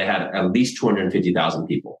city that had at least 250,000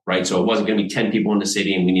 people, right? So it wasn't going to be 10 people in the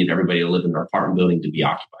city and we needed everybody to live in our apartment building to be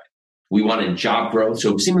occupied. We wanted job growth,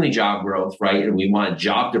 so seemingly job growth, right? And we wanted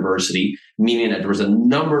job diversity, meaning that there was a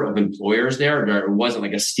number of employers there. There wasn't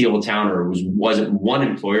like a steel town, or wasn't one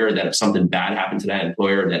employer that if something bad happened to that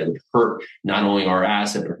employer, that it would hurt not only our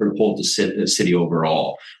asset, but hurt the city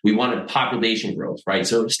overall. We wanted population growth, right?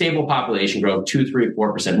 So stable population growth, 2, 3,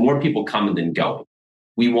 4%, more people coming than going.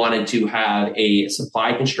 We wanted to have a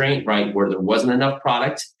supply constraint, right, where there wasn't enough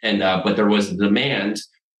product, and but there was demand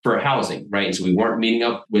for housing, right? So we weren't meeting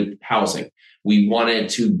up with housing. We wanted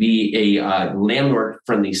to be a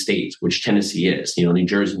landlord-friendly state, which Tennessee is. New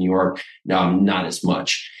Jersey, New York, not as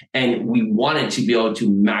much. And we wanted to be able to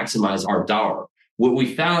maximize our dollar. What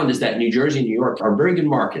we found is that New Jersey and New York are very good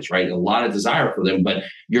markets, right? A lot of desire for them, but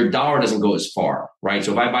your dollar doesn't go as far, right?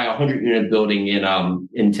 So if I buy a 100-unit building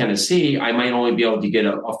in Tennessee, I might only be able to get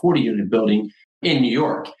a 40-unit building in New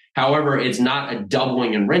York. However, it's not a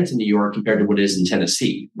doubling in rent in New York compared to what it is in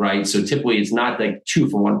Tennessee, right? So typically it's not like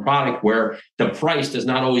 2-for-1 product where the price does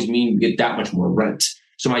not always mean you get that much more rent.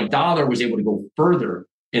 So my dollar was able to go further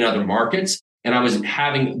in other markets, and I was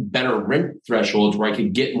having better rent thresholds where I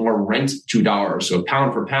could get more rent to dollars. So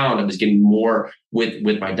pound for pound, I was getting more with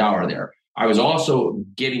my dollar there. I was also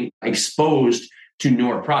getting exposed to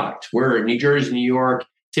newer product, where New Jersey, New York,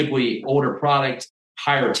 typically older product,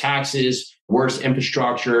 higher taxes, worse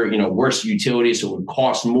infrastructure, worse utilities. So it would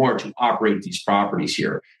cost more to operate these properties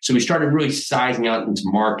here. So we started really sizing out into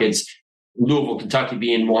markets, Louisville, Kentucky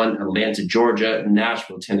being one, Atlanta, Georgia,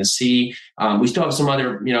 Nashville, Tennessee. We still have some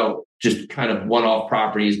other, just kind of one-off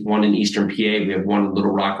properties, one in Eastern PA. We have one in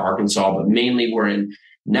Little Rock, Arkansas, but mainly we're in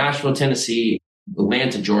Nashville, Tennessee,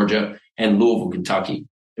 Atlanta, Georgia, and Louisville, Kentucky.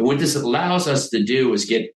 And what this allows us to do is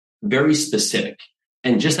get very specific.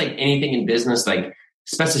 And just like anything in business, like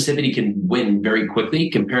specificity can win very quickly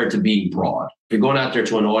compared to being broad. If you're going out there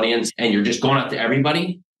to an audience and you're just going out to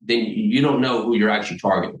everybody, then you don't know who you're actually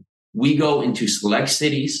targeting. We go into select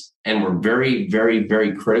cities and we're very, very,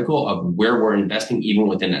 very critical of where we're investing even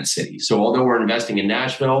within that city. So although we're investing in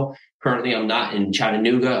Nashville, currently I'm not in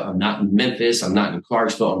Chattanooga, I'm not in Memphis, I'm not in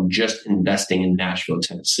Clarksville, I'm just investing in Nashville,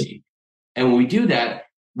 Tennessee. And when we do that,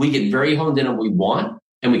 we get very honed in on what we want.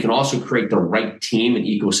 And we can also create the right team and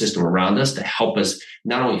ecosystem around us to help us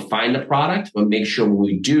not only find the product, but make sure when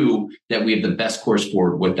we do that we have the best course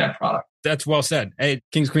forward with that product. That's well said. Hey,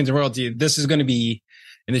 Kings, Queens, and Royalty, this is going to be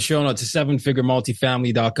in the show notes to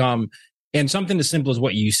sevenfiguremultifamily.com. And something as simple as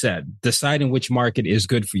what you said, deciding which market is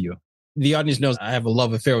good for you. The audience knows I have a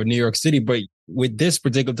love affair with New York City, but with this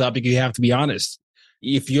particular topic, you have to be honest.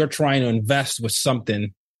 If you're trying to invest with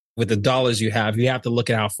something with the dollars you have to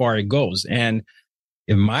look at how far it goes. And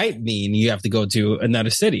it might mean you have to go to another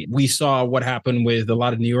city. We saw what happened with a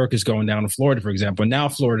lot of New Yorkers going down to Florida, for example. Now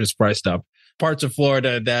Florida's priced up. Parts of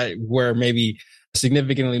Florida that were maybe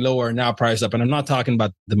significantly lower are now priced up. And I'm not talking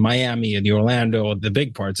about the Miami or the Orlando, the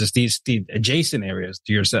big parts. It's the adjacent areas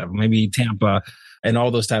to yourself, maybe Tampa and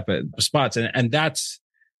all those type of spots. And that's,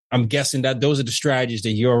 I'm guessing that those are the strategies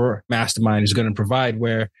that your mastermind is going to provide,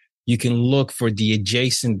 where you can look for the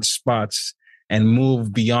adjacent spots and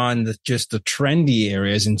move beyond just the trendy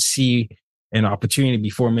areas and see an opportunity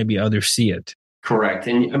before maybe others see it. Correct.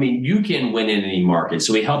 And I mean, you can win in any market.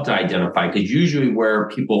 So we help to identify, because usually where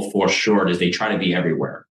people fall short is they try to be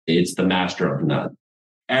everywhere. It's the master of none.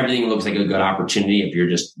 Everything looks like a good opportunity if you're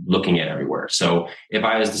just looking at everywhere. So if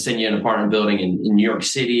I was to send you an apartment building in New York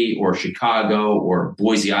City or Chicago or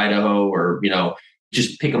Boise, Idaho, or,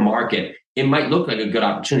 just pick a market. It might look like a good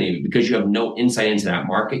opportunity, but because you have no insight into that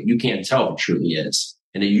market, you can't tell if it truly is.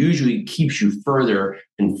 And it usually keeps you further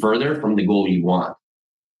and further from the goal you want.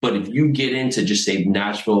 But if you get into just say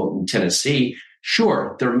Nashville and Tennessee,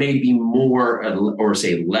 sure, there may be more or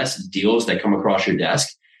say less deals that come across your desk.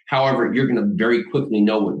 However, you're going to very quickly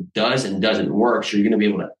know what does and doesn't work. So you're going to be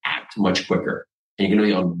able to act much quicker. And you're going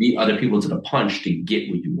to be able to beat other people to the punch to get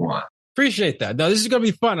what you want. Appreciate that. No, this is going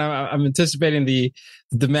to be fun. I'm anticipating the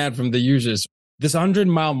demand from the users. This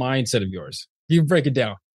 100-mile mindset of yours, you break it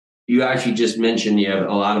down. You actually just mentioned you have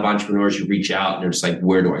a lot of entrepreneurs who reach out and they're just like,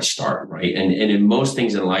 where do I start? Right. And in most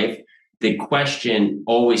things in life, the question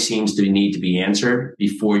always seems to need to be answered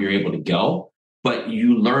before you're able to go. But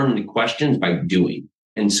you learn the questions by doing.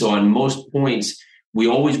 And so on most points, we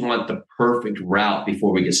always want the perfect route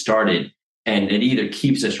before we get started. And it either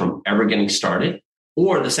keeps us from ever getting started,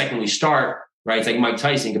 or the second we start, right? It's like Mike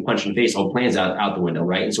Tyson can punch in the face, the whole plan's out the window,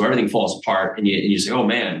 right? And so everything falls apart and you say, oh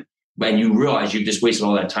man, and you realize you've just wasted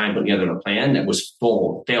all that time putting together a plan that was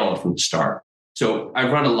failed from the start. So I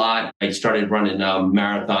run a lot. I started running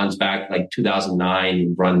marathons back like 2009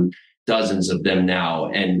 and run dozens of them now.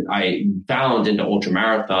 And I found into ultra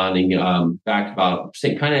marathoning back about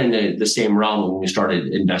kind of in the same realm when we started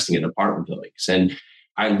investing in apartment buildings. And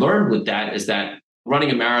I learned with that is that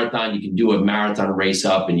running a marathon, you can do a marathon race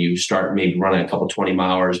up and you start maybe running a couple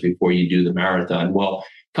 20-milers before you do the marathon. Well,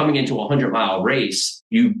 coming into a 100-mile race,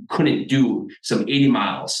 you couldn't do some 80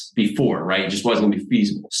 miles before, right? It just wasn't going to be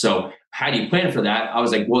feasible. So how do you plan for that? I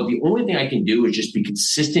was like, well, the only thing I can do is just be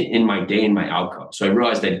consistent in my day and my outcome. So I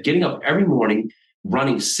realized that getting up every morning,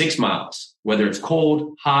 running 6 miles, whether it's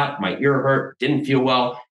cold, hot, my ear hurt, didn't feel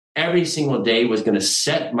well, every single day was going to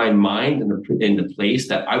set my mind in the place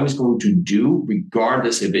that I was going to do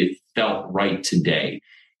regardless if it felt right today.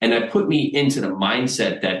 And that put me into the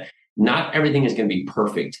mindset that not everything is going to be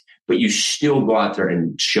perfect, but you still go out there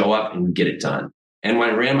and show up and get it done. And when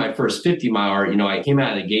I ran my first 50-miler, I came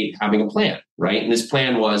out of the gate having a plan, right? And this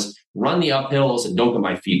plan was run the uphills and don't get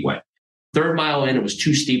my feet wet. 3rd mile in, it was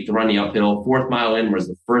too steep to run the uphill. 4th mile in was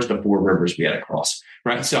the first of 4 rivers we had to cross,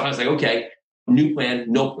 right? So I was like, okay, new plan,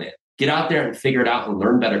 no plan. Get out there and figure it out and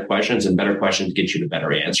learn better questions, and better questions get you to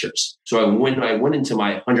better answers. So when I went into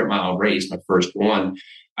my 100-mile race, my first one,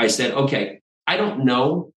 I said, okay, I don't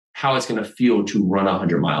know how it's going to feel to run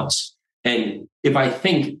 100 miles. And if I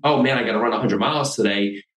think, oh man, I got to run 100 miles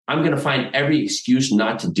today, I'm going to find every excuse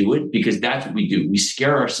not to do it, because that's what we do. We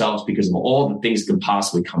scare ourselves because of all the things that could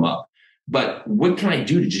possibly come up. But what can I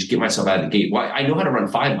do to just get myself out of the gate? Well, I know how to run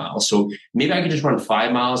 5 miles. So maybe I could just run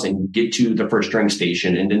 5 miles and get to the first drink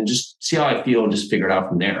station and then just see how I feel and just figure it out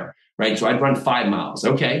from there. Right. So I'd run 5 miles.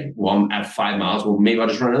 Okay. Well, I'm at 5 miles. Well, maybe I'll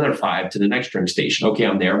just run another 5 to the next drink station. Okay.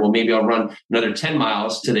 I'm there. Well, maybe I'll run another 10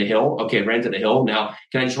 miles to the hill. Okay. I ran to the hill. Now,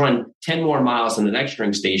 can I just run 10 more miles in the next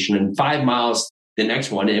drink station and 5 miles the next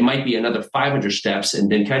one? It might be another 500 steps.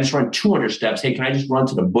 And then can I just run 200 steps? Hey, can I just run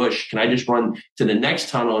to the bush? Can I just run to the next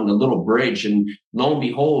tunnel and the little bridge? And lo and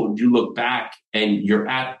behold, you look back and you're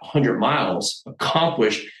at 100 miles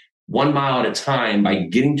accomplished 1 mile at a time by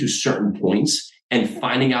getting to certain points and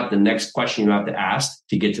finding out the next question you have to ask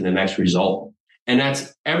to get to the next result. And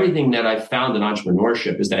that's everything that I've found in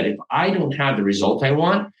entrepreneurship, is that if I don't have the result I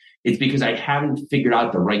want, it's because I haven't figured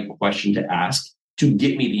out the right question to ask to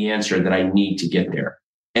get me the answer that I need to get there.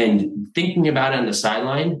 And thinking about it on the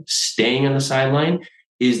sideline, staying on the sideline,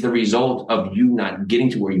 is the result of you not getting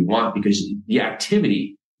to where you want, because the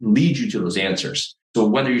activity leads you to those answers. So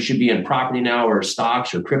whether you should be in property now or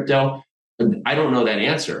stocks or crypto, I don't know that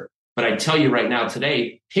answer. But I tell you right now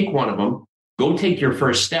today, pick one of them, go take your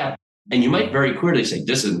first step, and you might very clearly say,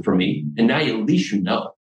 this isn't for me. And now at least you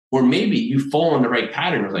know. Or maybe you fall in the right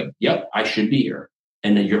pattern of like, yep, I should be here.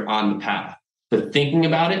 And then you're on the path. But thinking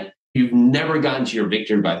about it, you've never gotten to your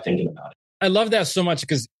victory by thinking about it. I love that so much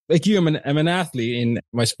because like you, I'm an athlete in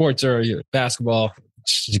my sports are basketball.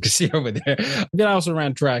 You can see over there. I also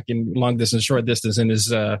ran track in long distance, short distance, and it's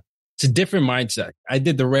a different mindset. I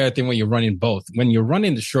did the rare thing when you're running both. When you're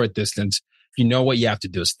running the short distance, you know what you have to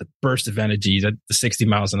do. It's the burst of energy, the 60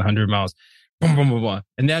 miles and 100 miles. Boom, boom, boom, boom.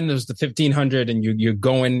 And then there's the 1500 and you're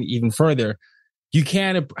going even further. You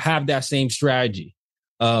can't have that same strategy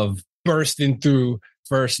of bursting through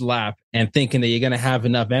first lap and thinking that you're going to have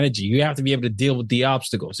enough energy. You have to be able to deal with the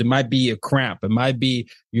obstacles. It might be a cramp. It might be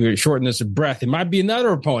your shortness of breath. It might be another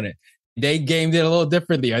opponent. They gamed it a little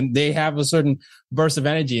differently and they have a certain burst of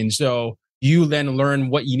energy. And so you then learn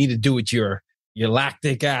what you need to do with your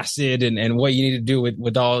lactic acid and what you need to do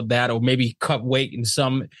with all that, or maybe cut weight in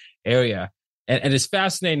some area. And it's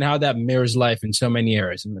fascinating how that mirrors life in so many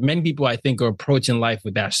areas. Many people, I think, are approaching life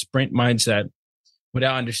with that sprint mindset.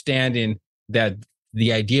 without understanding that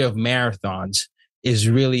the idea of marathons is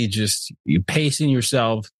really just you pacing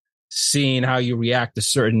yourself, seeing how you react to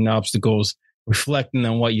certain obstacles, reflecting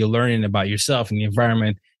on what you're learning about yourself and the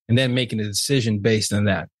environment, and then making a decision based on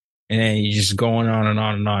that. And then you're just going on and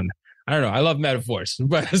on and on. I don't know. I love metaphors,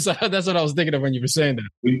 but that's what I was thinking of when you were saying that.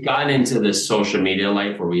 We've gotten into this social media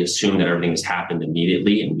life where we assume that everything has happened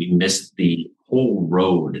immediately, and we missed the whole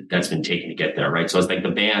road that's been taken to get there, right? So it's like the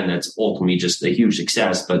band that's ultimately just a huge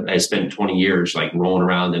success, but I spent 20 years like rolling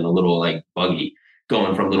around in a little like buggy,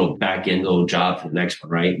 going from little back end little job to the next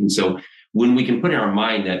one, right? And so when we can put in our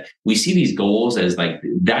mind that we see these goals as like,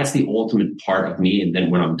 that's the ultimate part of me, and then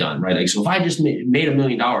when I'm done, right? Like, so if I just made $1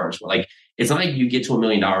 million, like, it's not like you get to $1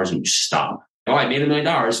 million and you stop. Oh, I made $1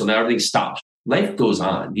 million, so now everything stops. Life goes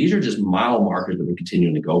on. These are just mile markers that we're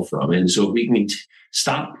continuing to go from. And so if we can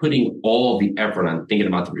stop putting all the effort on thinking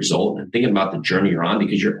about the result and thinking about the journey you're on,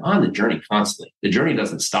 because you're on the journey constantly. The journey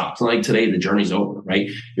doesn't stop. It's not like today, the journey's over, right?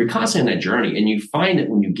 You're constantly on that journey. And you find that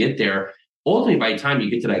when you get there, ultimately, by the time you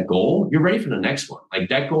get to that goal, you're ready for the next one. Like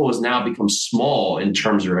that goal has now become small in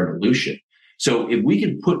terms of evolution. So if we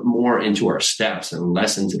could put more into our steps and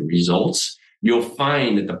less into the results, you'll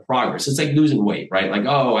find that the progress, it's like losing weight, right? Like,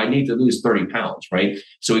 oh, I need to lose 30 pounds, right?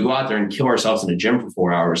 So we go out there and kill ourselves in the gym for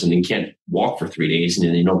 4 hours and then can't walk for 3 days and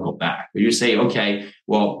then you don't go back. But you say, okay,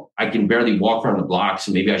 well, I can barely walk around the block,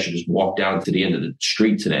 so maybe I should just walk down to the end of the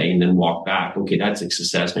street today and then walk back. Okay, that's a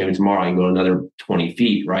success. Maybe tomorrow I can go another 20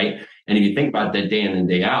 feet, right? And if you think about that day in and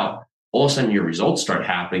day out, all of a sudden your results start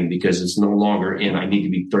happening because it's no longer in, I need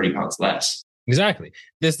to be 30 pounds less. Exactly.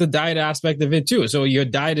 There's the diet aspect of it too. So your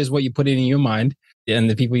diet is what you put in your mind and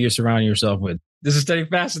the people you're surrounding yourself with. This is study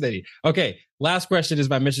fascinating. Okay. Last question is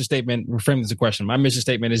my mission statement. Reframe this as a question. My mission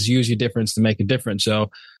statement is use your difference to make a difference.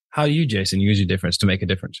 So how do you, Jason, use your difference to make a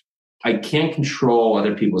difference? I can't control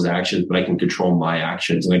other people's actions, but I can control my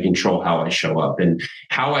actions and I control how I show up. And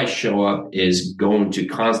how I show up is going to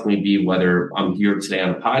constantly be whether I'm here today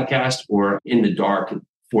on a podcast or in the dark at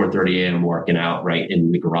 4:30 a.m. working out right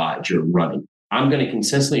in the garage or running. I'm going to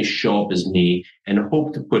consistently show up as me and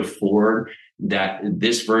hope to put forward that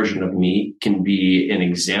this version of me can be an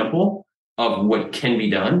example of what can be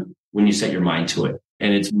done when you set your mind to it.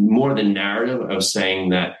 And it's more the narrative of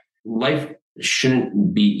saying that life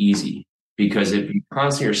shouldn't be easy, because if you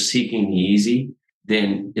constantly are seeking the easy,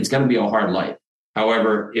 then it's going to be a hard life.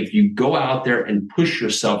 However, if you go out there and push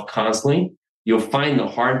yourself constantly, you'll find the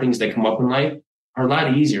hard things that come up in life are a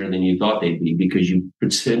lot easier than you thought they'd be, because you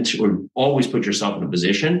always put yourself in a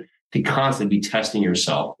position to constantly be testing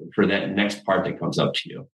yourself for that next part that comes up to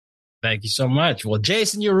you. Thank you so much. Well,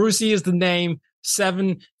 Jason Yarusi is the name.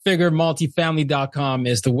 7figuremultifamily.com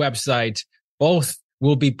is the website. Both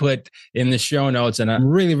will be put in the show notes. And I'm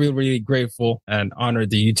really, really, really grateful and honored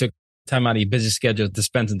that you took time out of your busy schedule to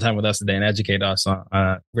spend some time with us today and educate us on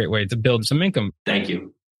a great way to build some income. Thank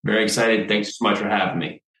you. Very excited. Thanks so much for having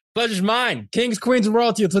me. Pleasure's mine. Kings, queens, and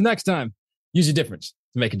royalty. Until next time, use your difference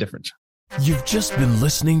to make a difference. You've just been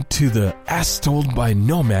listening to the As Told by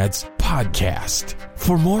Nomads podcast.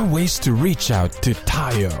 For more ways to reach out to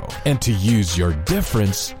Tayo and to use your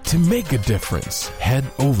difference to make a difference, head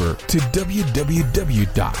over to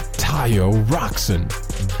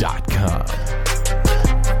www.tayoroxen.com.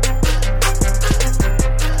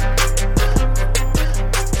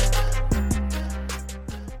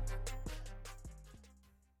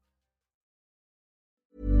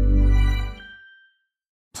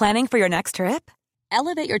 Planning for your next trip?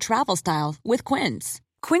 Elevate your travel style with Quince.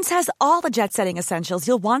 Quince has all the jet-setting essentials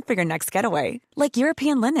you'll want for your next getaway, like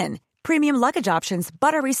European linen, premium luggage options,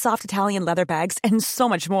 buttery soft Italian leather bags, and so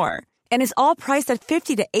much more. And is all priced at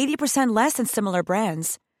 50 to 80% less than similar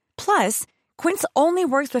brands. Plus, Quince only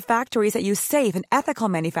works with factories that use safe and ethical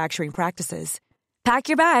manufacturing practices. Pack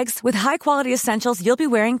your bags with high-quality essentials you'll be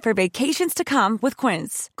wearing for vacations to come with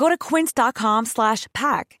Quince. Go to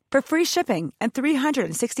quince.com/pack for free shipping and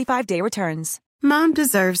 365-day returns. Mom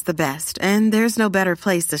deserves the best, and there's no better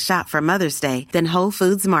place to shop for Mother's Day than Whole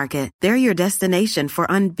Foods Market. They're your destination for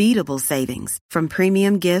unbeatable savings, from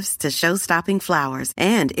premium gifts to show-stopping flowers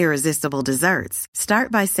and irresistible desserts.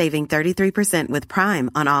 Start by saving 33% with Prime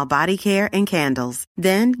on all body care and candles.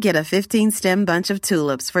 Then get a 15-stem bunch of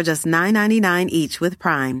tulips for just $9.99 each with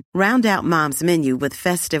Prime. Round out Mom's menu with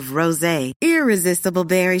festive rosé, irresistible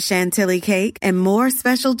berry chantilly cake, and more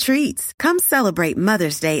special treats. Come celebrate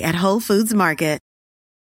Mother's Day at Whole Foods Market.